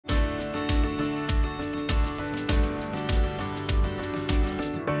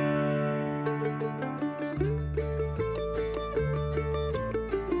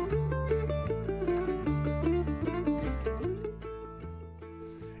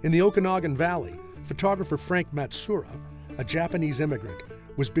In the Okanagan Valley, photographer Frank Matsura, a Japanese immigrant,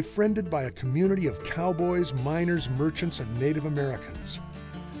 was befriended by a community of cowboys, miners, merchants, and Native Americans.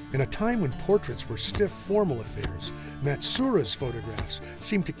 In a time when portraits were stiff, formal affairs, Matsura's photographs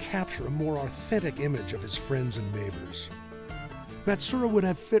seemed to capture a more authentic image of his friends and neighbors. Matsura would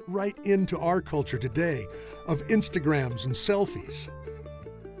have fit right into our culture today of Instagrams and selfies.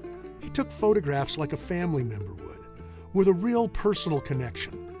 He took photographs like a family member would, with a real personal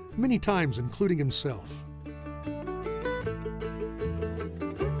connection, many times including himself.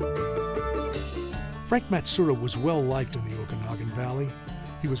 Frank Matsura was well liked in the Okanagan Valley.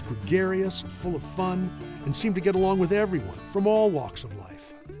 He was gregarious, full of fun, and seemed to get along with everyone from all walks of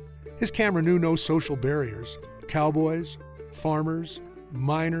life. His camera knew no social barriers. Cowboys, farmers,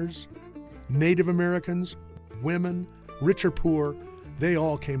 miners, Native Americans, women, rich or poor, they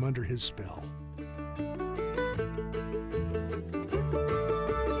all came under his spell.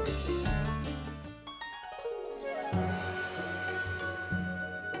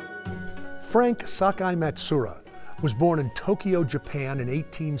 Frank Sakai Matsura was born in Tokyo, Japan in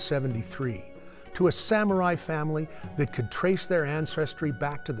 1873 to a samurai family that could trace their ancestry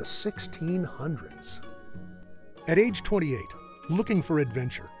back to the 1600s. At age 28, looking for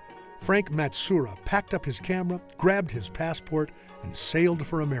adventure, Frank Matsura packed up his camera, grabbed his passport, and sailed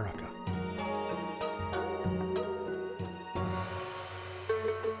for America.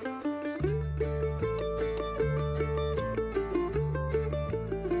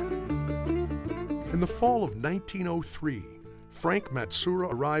 In the fall of 1903, Frank Matsura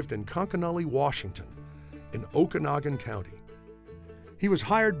arrived in Conconully, Washington, in Okanagan County. He was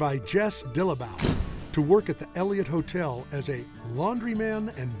hired by Jess Dillabow to work at the Elliott Hotel as a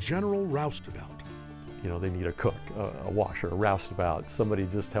laundryman and general roustabout. You know, they need a cook, a washer, a roustabout, somebody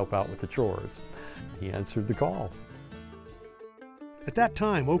just to help out with the chores. He answered the call. At that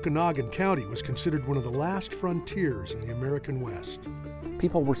time, Okanagan County was considered one of the last frontiers in the American West.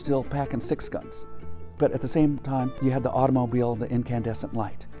 People were still packing 6-guns, but at the same time, you had the automobile, the incandescent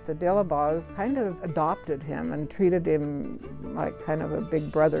light. The Dillabaws kind of adopted him and treated him like kind of a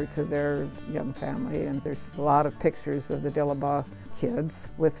big brother to their young family, and there's a lot of pictures of the Dillabaw kids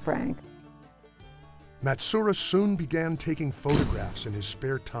with Frank. Matsura soon began taking photographs in his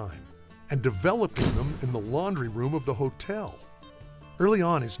spare time and developing them in the laundry room of the hotel. Early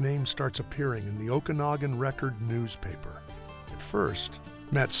on, his name starts appearing in the Okanagan Record newspaper. At first,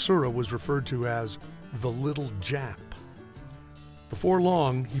 Matsura was referred to as the Little Jap. Before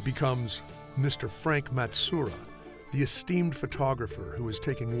long, he becomes Mr. Frank Matsura, the esteemed photographer who is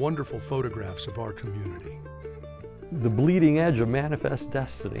taking wonderful photographs of our community. The bleeding edge of manifest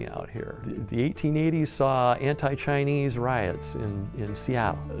destiny out here. The 1880s saw anti-Chinese riots in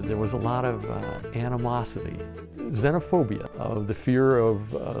Seattle. There was a lot of animosity, xenophobia, of the fear of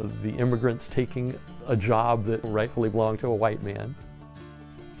the immigrants taking a job that rightfully belonged to a white man.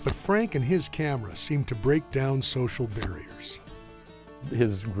 But Frank and his camera seemed to break down social barriers.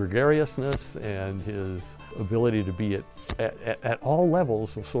 His gregariousness and his ability to be at all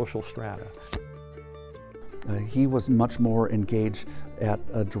levels of social strata. He was much more engaged at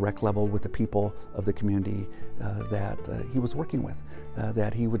a direct level with the people of the community that he was working with,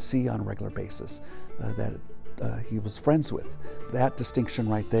 that he would see on a regular basis, that he was friends with. That distinction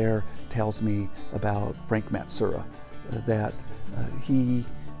right there tells me about Frank Matsura, that he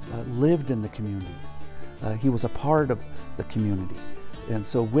lived in the communities. He was a part of the community. And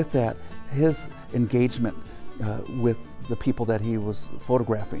so with that, his engagement with the people that he was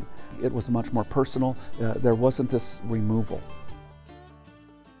photographing, it was much more personal. There wasn't this removal.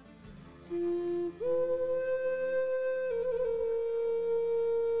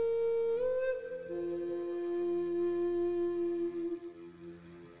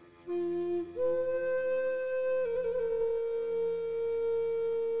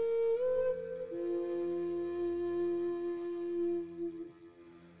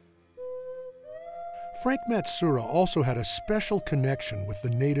 Frank Matsura also had a special connection with the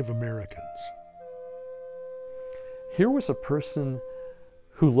Native Americans. Here was a person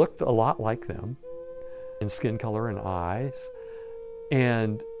who looked a lot like them in skin color and eyes,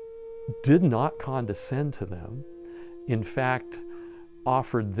 and did not condescend to them. In fact,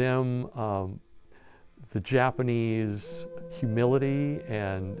 offered them the Japanese humility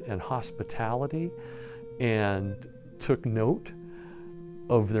and hospitality, and took note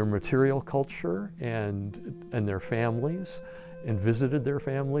of their material culture and their families, and visited their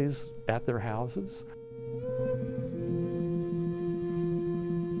families at their houses.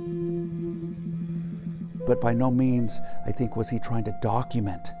 But by no means, I think, was he trying to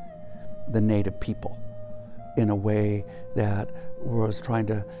document the Native people. in a way that was trying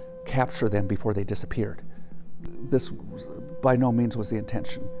to capture them before they disappeared. This by no means was the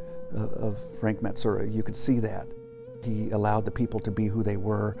intention of Frank Matsura. You could see that. He allowed the people to be who they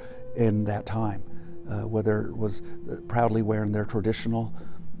were in that time, whether it was proudly wearing their traditional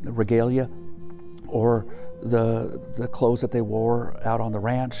regalia or the clothes that they wore out on the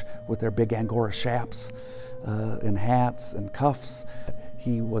ranch with their big Angora chaps and hats and cuffs.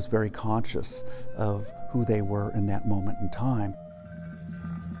 He was very conscious of who they were in that moment in time.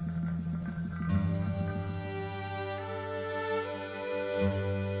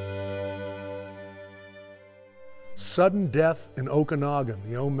 Sudden death in Okanagan,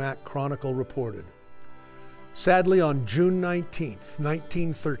 the Omak Chronicle reported. Sadly, on June 19,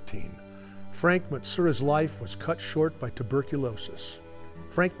 1913, Frank Matsura's life was cut short by tuberculosis.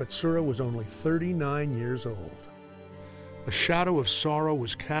 Frank Matsura was only 39 years old. A shadow of sorrow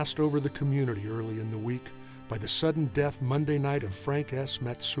was cast over the community early in the week by the sudden death Monday night of Frank S.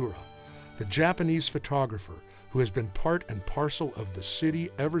 Matsura, the Japanese photographer who has been part and parcel of the city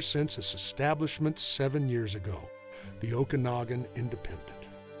ever since its establishment 7 years ago, the Okanagan Independent.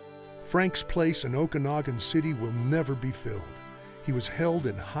 Frank's place in Okanagan City will never be filled. He was held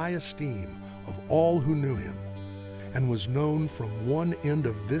in high esteem of all who knew him and was known from one end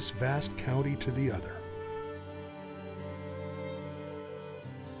of this vast county to the other.